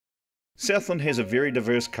Southland has a very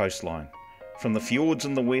diverse coastline, from the fjords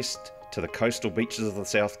in the west to the coastal beaches of the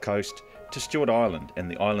south coast to Stewart Island and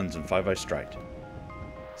the islands in Foveaux Strait.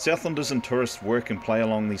 Southlanders and tourists work and play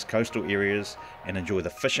along these coastal areas and enjoy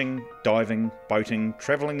the fishing, diving, boating,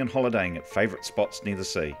 travelling and holidaying at favourite spots near the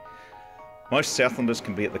sea. Most Southlanders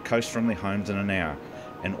can be at the coast from their homes in an hour,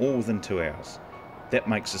 and all within 2 hours. That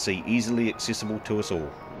makes the sea easily accessible to us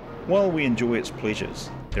all. While we enjoy its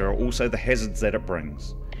pleasures, there are also the hazards that it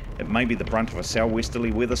brings. It may be the brunt of a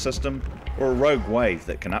southwesterly weather system or a rogue wave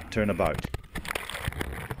that can upturn a boat.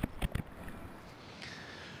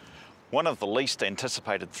 One of the least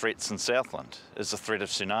anticipated threats in Southland is the threat of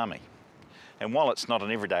tsunami. And while it's not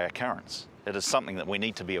an everyday occurrence, it is something that we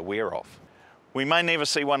need to be aware of. We may never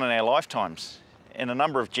see one in our lifetimes, and a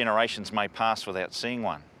number of generations may pass without seeing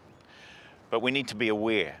one. But we need to be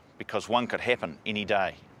aware because one could happen any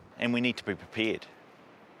day, and we need to be prepared.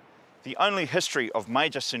 The only history of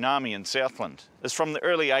major tsunami in Southland is from the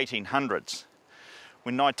early 1800s,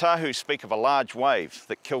 when Ngāi Tahu speak of a large wave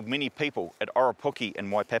that killed many people at Oropuki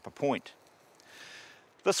and Waipapa Point.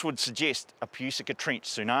 This would suggest a Piusika Trench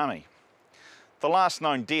tsunami. The last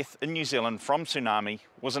known death in New Zealand from tsunami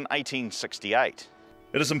was in 1868.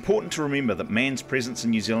 It is important to remember that man's presence in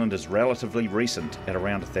New Zealand is relatively recent at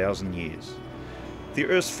around 1,000 years. The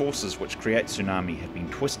Earth's forces which create tsunami have been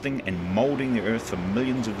twisting and moulding the Earth for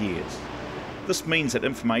millions of years. This means that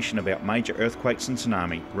information about major earthquakes and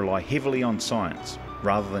tsunami rely heavily on science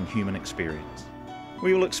rather than human experience.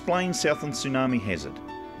 We will explain Southland's tsunami hazard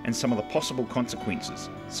and some of the possible consequences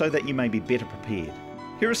so that you may be better prepared.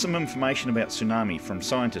 Here is some information about tsunami from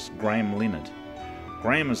scientist Graham Leonard.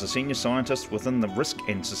 Graham is a senior scientist within the Risk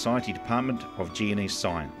and Society Department of GNS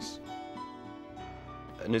Science.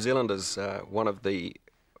 New Zealand is one of the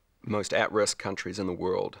most at-risk countries in the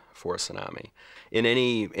world for a tsunami. In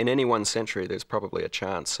any one century, there's probably a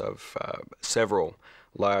chance of several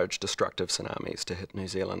large destructive tsunamis to hit New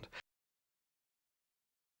Zealand.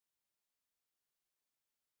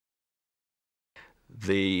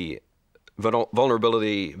 The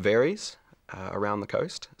vulnerability varies around the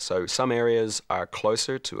coast. So some areas are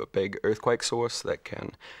closer to a big earthquake source that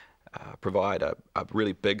can provide a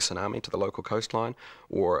really big tsunami to the local coastline,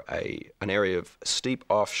 or an area of steep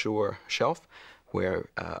offshore shelf where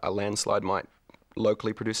a landslide might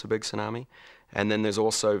locally produce a big tsunami. And then there's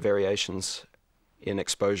also variations in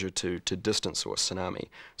exposure to distant source tsunami.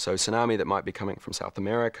 So tsunami that might be coming from South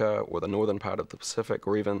America or the northern part of the Pacific,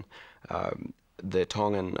 or even the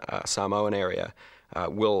Tongan, Samoan area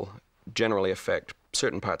will generally affect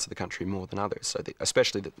certain parts of the country more than others. So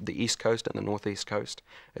especially the east coast and the northeast coast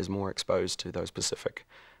is more exposed to those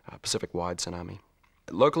Pacific-wide tsunami.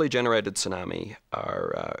 Locally generated tsunami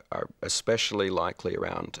are especially likely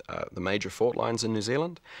around the major fault lines in New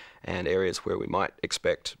Zealand and areas where we might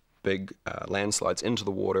expect big landslides into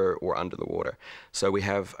the water or under the water. So we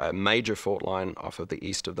have a major fault line off of the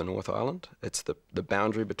east of the North Island. It's the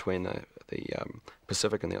boundary between the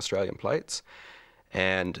Pacific and the Australian plates,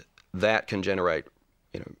 and that can generate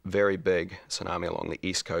very big tsunami along the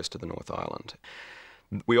east coast of the North Island.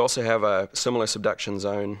 We also have a similar subduction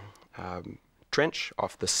zone trench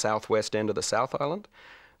off the southwest end of the South Island.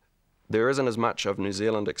 There isn't as much of New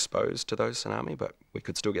Zealand exposed to those tsunami, but we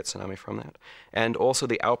could still get tsunami from that. And also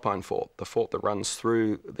the Alpine Fault, the fault that runs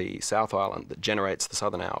through the South Island that generates the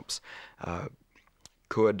Southern Alps,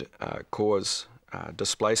 could cause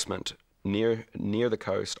displacement near the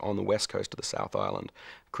coast on the west coast of the South Island,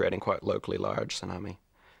 creating quite locally large tsunami.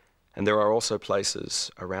 And there are also places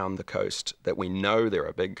around the coast that we know there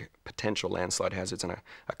are big potential landslide hazards, and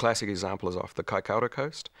a classic example is off the Kaikoura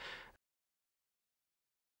coast.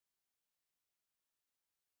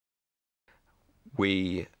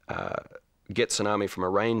 We get tsunami from a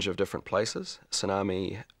range of different places.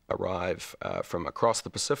 Tsunami arrive from across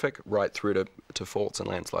the Pacific right through to faults and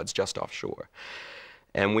landslides just offshore.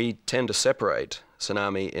 And we tend to separate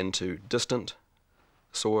tsunami into distant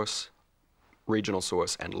source, regional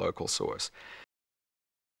source, and local source.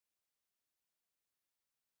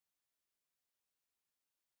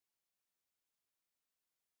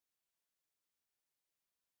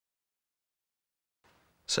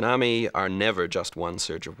 Tsunami are never just one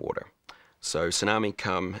surge of water. So tsunami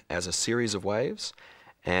come as a series of waves,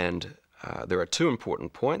 and there are two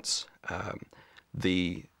important points.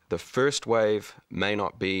 The first wave may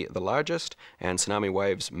not be the largest, and tsunami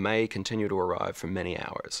waves may continue to arrive for many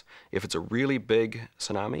hours. If it's a really big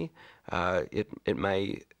tsunami, it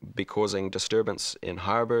may be causing disturbance in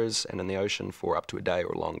harbors and in the ocean for up to a day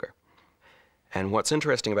or longer. And what's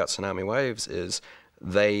interesting about tsunami waves is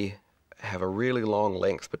they have a really long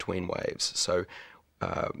length between waves. So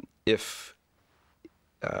if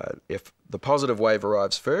if the positive wave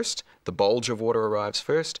arrives first, the bulge of water arrives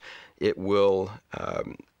first, it will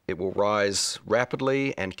rise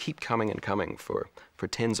rapidly and keep coming and coming for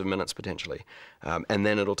tens of minutes potentially. And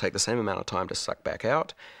then it'll take the same amount of time to suck back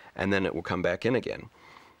out, and then it will come back in again.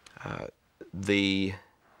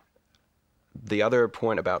 The other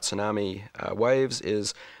point about tsunami waves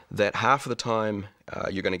is that half of the time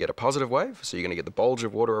you're going to get a positive wave, so you're going to get the bulge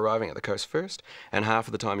of water arriving at the coast first, and half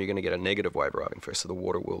of the time you're going to get a negative wave arriving first, so the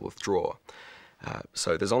water will withdraw.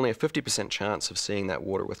 So there's only a 50% chance of seeing that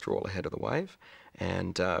water withdrawal ahead of the wave,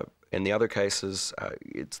 and in the other cases,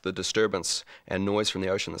 it's the disturbance and noise from the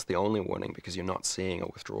ocean that's the only warning, because you're not seeing a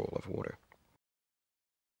withdrawal of water.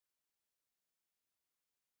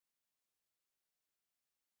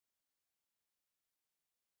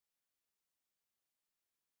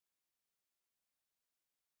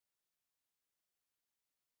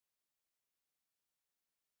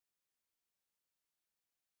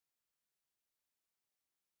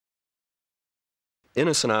 In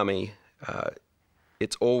a tsunami,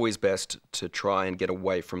 it's always best to try and get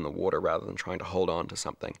away from the water rather than trying to hold on to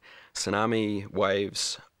something. Tsunami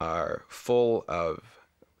waves are full of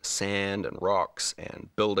sand and rocks and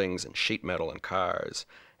buildings and sheet metal and cars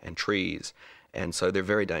and trees, and so they're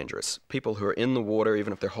very dangerous. People who are in the water,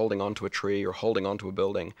 even if they're holding onto a tree or holding onto a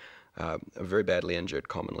building, are very badly injured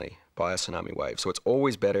commonly by a tsunami wave. So it's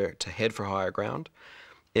always better to head for higher ground.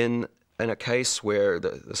 In a case where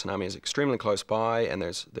the tsunami is extremely close by and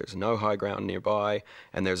there's no high ground nearby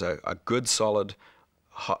and there's a good solid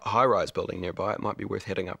high-rise building nearby, it might be worth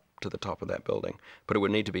heading up to the top of that building, but it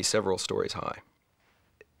would need to be several stories high.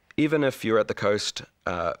 Even if you're at the coast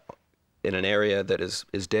in an area that is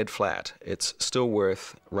dead flat, it's still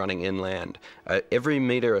worth running inland. Every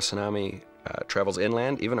meter a tsunami travels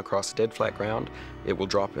inland, even across dead flat ground, it will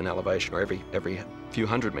drop in elevation, or every few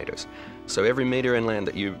hundred meters. So every meter inland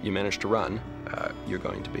that you manage to run, you're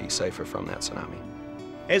going to be safer from that tsunami.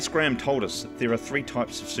 As Graham told us, there are three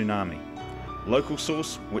types of tsunami. Local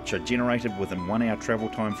source, which are generated within 1 hour travel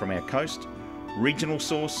time from our coast, regional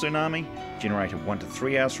source tsunami, generated 1 to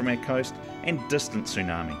 3 hours from our coast, and distant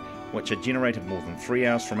tsunami, which are generated more than 3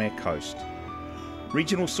 hours from our coast.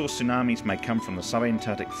 Regional source tsunamis may come from the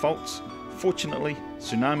subantarctic faults. Fortunately,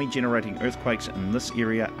 tsunami-generating earthquakes in this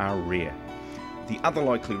area are rare. The other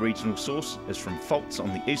likely regional source is from faults on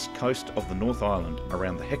the east coast of the North Island,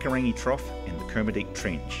 around the Hikarangi Trough and the Kermadec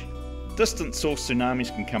Trench. Distant source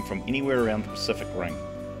tsunamis can come from anywhere around the Pacific Ring.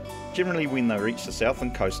 Generally, when they reach the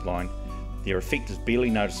southern coastline, their effect is barely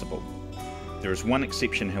noticeable. There is one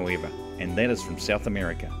exception, however, and that is from South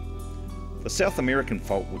America. The South American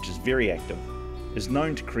fault, which is very active, is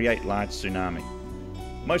known to create large tsunami.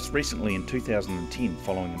 Most recently in 2010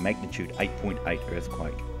 following a magnitude 8.8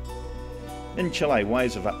 earthquake. In Chile,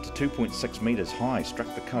 waves of up to 2.6 metres high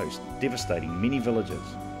struck the coast, devastating many villages.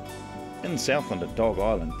 In Southland at Dog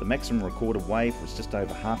Island, the maximum recorded wave was just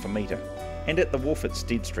over half a metre, and at the wharf at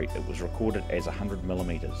Stead Street it was recorded as 100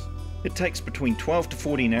 millimetres. It takes between 12 to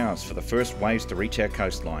 14 hours for the first waves to reach our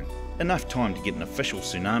coastline, enough time to get an official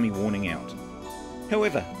tsunami warning out.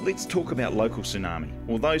 However, let's talk about local tsunami,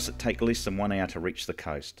 or those that take less than 1 hour to reach the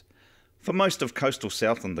coast. For most of coastal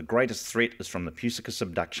Southland, the greatest threat is from the Pusica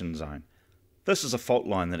subduction zone. This is a fault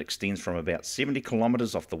line that extends from about 70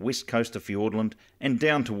 kilometres off the west coast of Fiordland and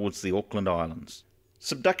down towards the Auckland Islands.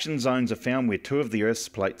 Subduction zones are found where two of the Earth's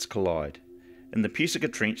plates collide. In the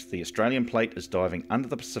Pusica Trench, the Australian plate is diving under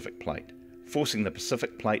the Pacific plate, forcing the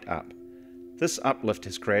Pacific plate up. This uplift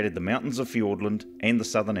has created the mountains of Fiordland and the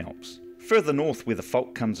Southern Alps. Further north, where the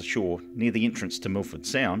fault comes ashore, near the entrance to Milford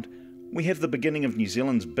Sound, we have the beginning of New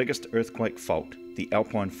Zealand's biggest earthquake fault, the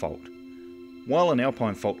Alpine Fault. While an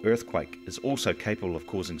Alpine Fault earthquake is also capable of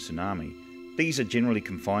causing tsunami, these are generally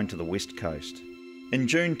confined to the west coast. In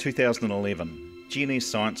June 2011, GNS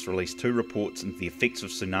Science released 2 reports into the effects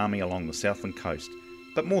of tsunami along the southern coast,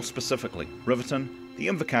 but more specifically, Riverton, the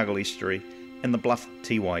Invercargill Estuary, and the Bluff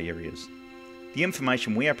Tiwai areas. The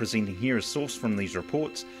information we are presenting here is sourced from these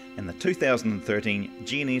reports and the 2013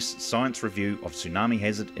 GNS Science Review of Tsunami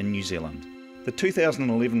Hazard in New Zealand. The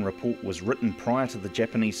 2011 report was written prior to the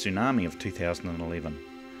Japanese tsunami of 2011.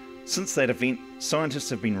 Since that event, scientists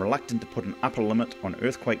have been reluctant to put an upper limit on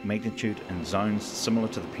earthquake magnitude in zones similar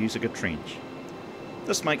to the Pusica Trench.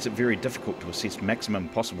 This makes it very difficult to assess maximum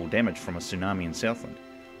possible damage from a tsunami in Southland.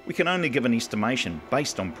 We can only give an estimation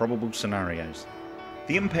based on probable scenarios.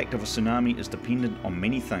 The impact of a tsunami is dependent on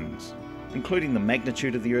many things, including the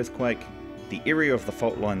magnitude of the earthquake, the area of the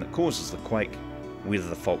fault line that causes the quake, whether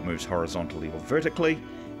the fault moves horizontally or vertically,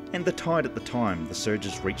 and the tide at the time the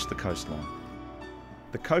surges reach the coastline.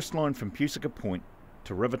 The coastline from Pusica Point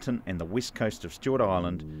to Riverton and the west coast of Stewart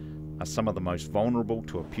Island are some of the most vulnerable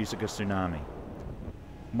to a Pusica tsunami.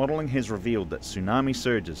 Modelling has revealed that tsunami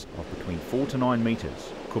surges of between 4 to 9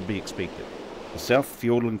 metres could be expected. The South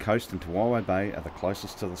Fiordland coast and Te Waiwai Bay are the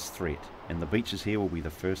closest to this threat, and the beaches here will be the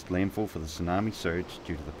first landfall for the tsunami surge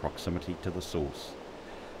due to the proximity to the source.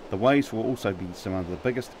 The waves will also be some of the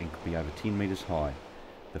biggest and could be over 10 metres high.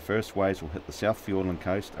 The first waves will hit the South Fiordland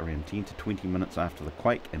coast around 10 to 20 minutes after the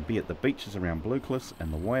quake and be at the beaches around Blue Cliffs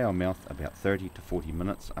and the Waiau mouth about 30 to 40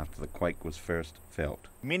 minutes after the quake was first felt.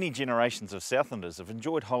 Many generations of Southlanders have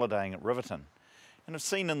enjoyed holidaying at Riverton and have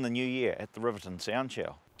seen in the new year at the Riverton Sound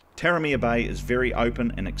Show. Taramia Bay is very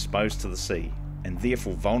open and exposed to the sea and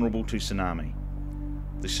therefore vulnerable to tsunami.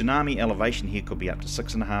 The tsunami elevation here could be up to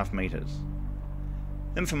 6.5 metres.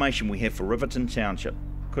 Information we have for Riverton Township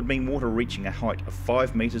could mean water reaching a height of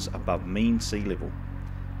 5 metres above mean sea level.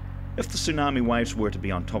 If the tsunami waves were to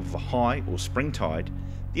be on top of a high or spring tide,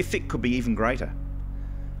 the effect could be even greater.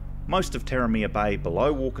 Most of Taramia Bay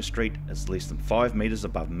below Walker Street is less than 5 metres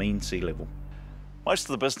above mean sea level. Most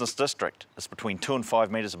of the business district is between 2 and 5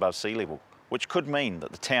 metres above sea level, which could mean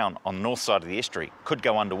that the town on the north side of the estuary could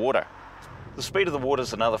go underwater. The speed of the water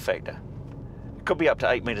is another factor. It could be up to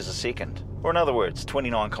 8 metres a second, or in other words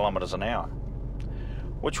 29 kilometres an hour.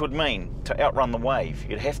 Which would mean, to outrun the wave,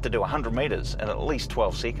 you'd have to do 100 metres in at least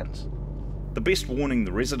 12 seconds. The best warning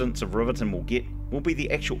the residents of Riverton will get will be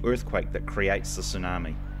the actual earthquake that creates the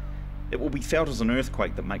tsunami. It will be felt as an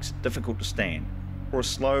earthquake that makes it difficult to stand, or a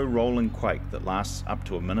slow rolling quake that lasts up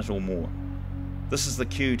to a minute or more. This is the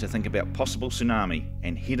cue to think about possible tsunami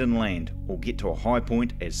and head inland or get to a high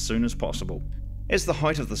point as soon as possible. As the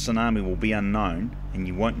height of the tsunami will be unknown, and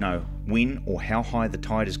you won't know when or how high the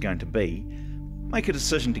tide is going to be, make a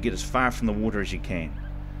decision to get as far from the water as you can.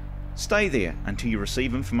 Stay there until you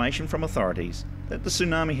receive information from authorities that the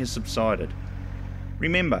tsunami has subsided.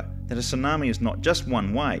 Remember that a tsunami is not just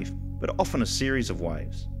one wave, but often a series of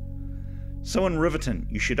waves. So in Riverton,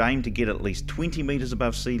 you should aim to get at least 20 metres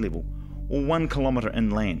above sea level, or 1 kilometre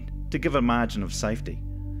inland, to give a margin of safety.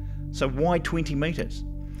 So why 20 metres?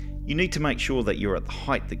 You need to make sure that you're at the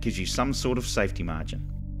height that gives you some sort of safety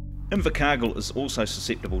margin. Invercargill is also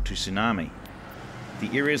susceptible to tsunami.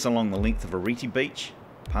 The areas along the length of Arete Beach,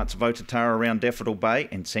 parts of Otatara around Daffodil Bay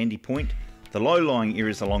and Sandy Point, the low-lying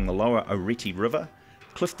areas along the lower Arete River,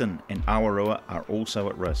 Clifton and Awarua are also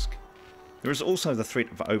at risk. There is also the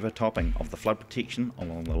threat of overtopping of the flood protection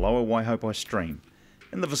along the lower Waihopai stream,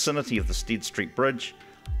 in the vicinity of the Stead Street Bridge,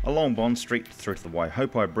 along Bond Street through to the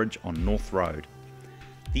Waihopai Bridge on North Road.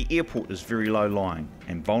 The airport is very low-lying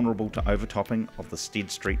and vulnerable to overtopping of the Stead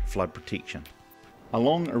Street flood protection.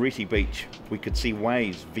 Along Arete Beach, we could see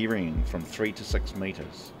waves varying from 3 to 6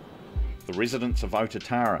 metres. The residents of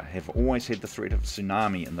Otatara have always had the threat of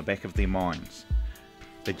tsunami in the back of their minds.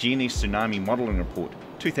 The GNS Tsunami Modelling Report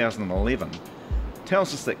 2011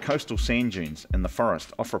 tells us that coastal sand dunes and the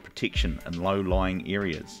forest offer protection in low-lying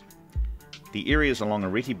areas. The areas along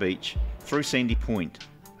Arete Beach through Sandy Point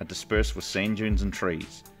are dispersed with sand dunes and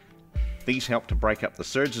trees. These help to break up the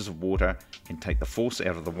surges of water and take the force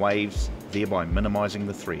out of the waves, thereby minimising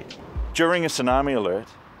the threat. During a tsunami alert,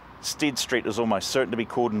 Stead Street is almost certain to be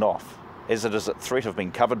cordoned off, as it is at threat of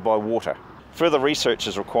being covered by water. Further research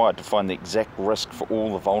is required to find the exact risk for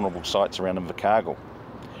all the vulnerable sites around Invercargill.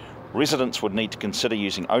 Residents would need to consider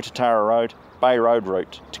using Otatara Road, Bay Road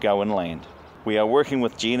route to go inland. We are working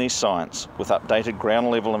with GNS Science with updated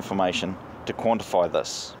ground level information to quantify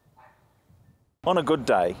this. On a good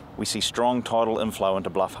day, we see strong tidal inflow into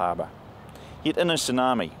Bluff Harbour. Yet in a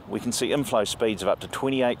tsunami, we can see inflow speeds of up to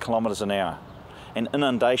 28 kilometres an hour and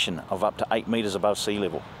inundation of up to 8 metres above sea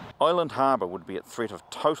level. Island Harbour would be at threat of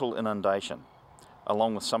total inundation,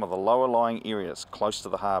 along with some of the lower lying areas close to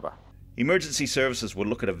the harbour. Emergency services will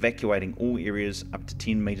look at evacuating all areas up to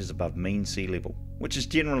 10 metres above mean sea level, which is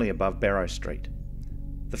generally above Barrow Street.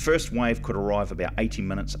 The first wave could arrive about 80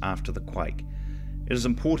 minutes after the quake. It is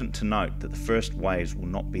important to note that the first waves will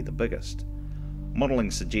not be the biggest.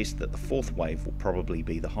 Modelling suggests that the fourth wave will probably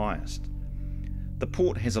be the highest. The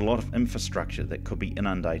port has a lot of infrastructure that could be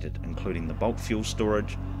inundated, including the bulk fuel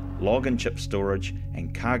storage, log and chip storage,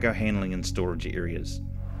 and cargo handling and storage areas.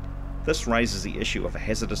 This raises the issue of a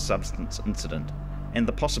hazardous substance incident and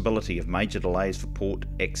the possibility of major delays for port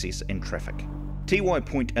access and traffic. Tiwai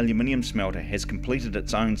Point Aluminium Smelter has completed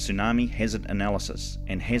its own tsunami hazard analysis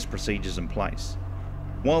and has procedures in place.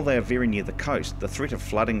 While they are very near the coast, the threat of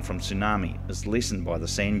flooding from tsunami is lessened by the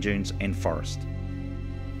sand dunes and forest.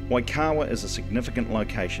 Waikawa is a significant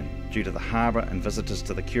location due to the harbour and visitors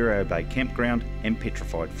to the Curio Bay campground and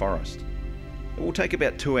petrified forest. It will take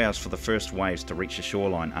about 2 hours for the first waves to reach the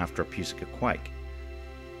shoreline after a Pusica quake.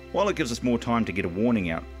 While it gives us more time to get a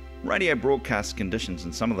warning out, radio broadcast conditions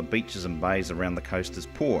in some of the beaches and bays around the coast is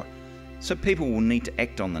poor, so people will need to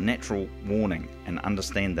act on the natural warning and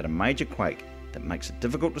understand that a major quake that makes it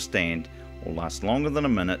difficult to stand or lasts longer than a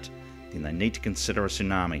minute, then they need to consider a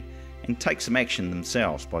tsunami and take some action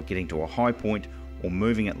themselves by getting to a high point or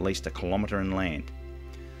moving at least a kilometre inland.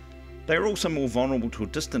 They are also more vulnerable to a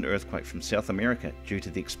distant earthquake from South America due to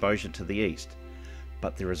the exposure to the east,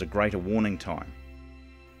 but there is a greater warning time.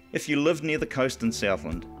 If you live near the coast in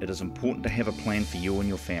Southland, it is important to have a plan for you and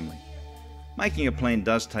your family. Making a plan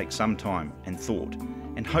does take some time and thought,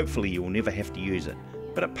 and hopefully you will never have to use it,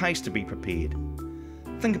 but it pays to be prepared.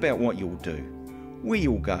 Think about what you will do, where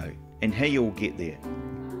you will go, and how you will get there.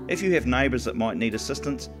 If you have neighbours that might need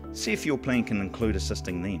assistance, see if your plan can include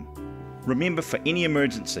assisting them. Remember, for any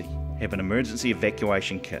emergency, have an emergency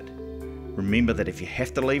evacuation kit. Remember that if you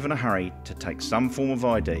have to leave in a hurry, to take some form of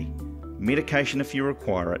ID, medication if you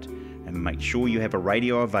require it, and make sure you have a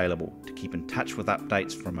radio available to keep in touch with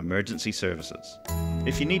updates from emergency services.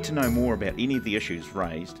 If you need to know more about any of the issues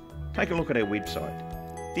raised, take a look at our website.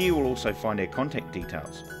 There you will also find our contact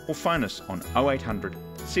details, or phone us on 0800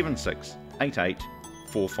 76 88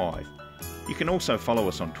 45. You can also follow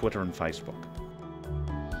us on Twitter and Facebook.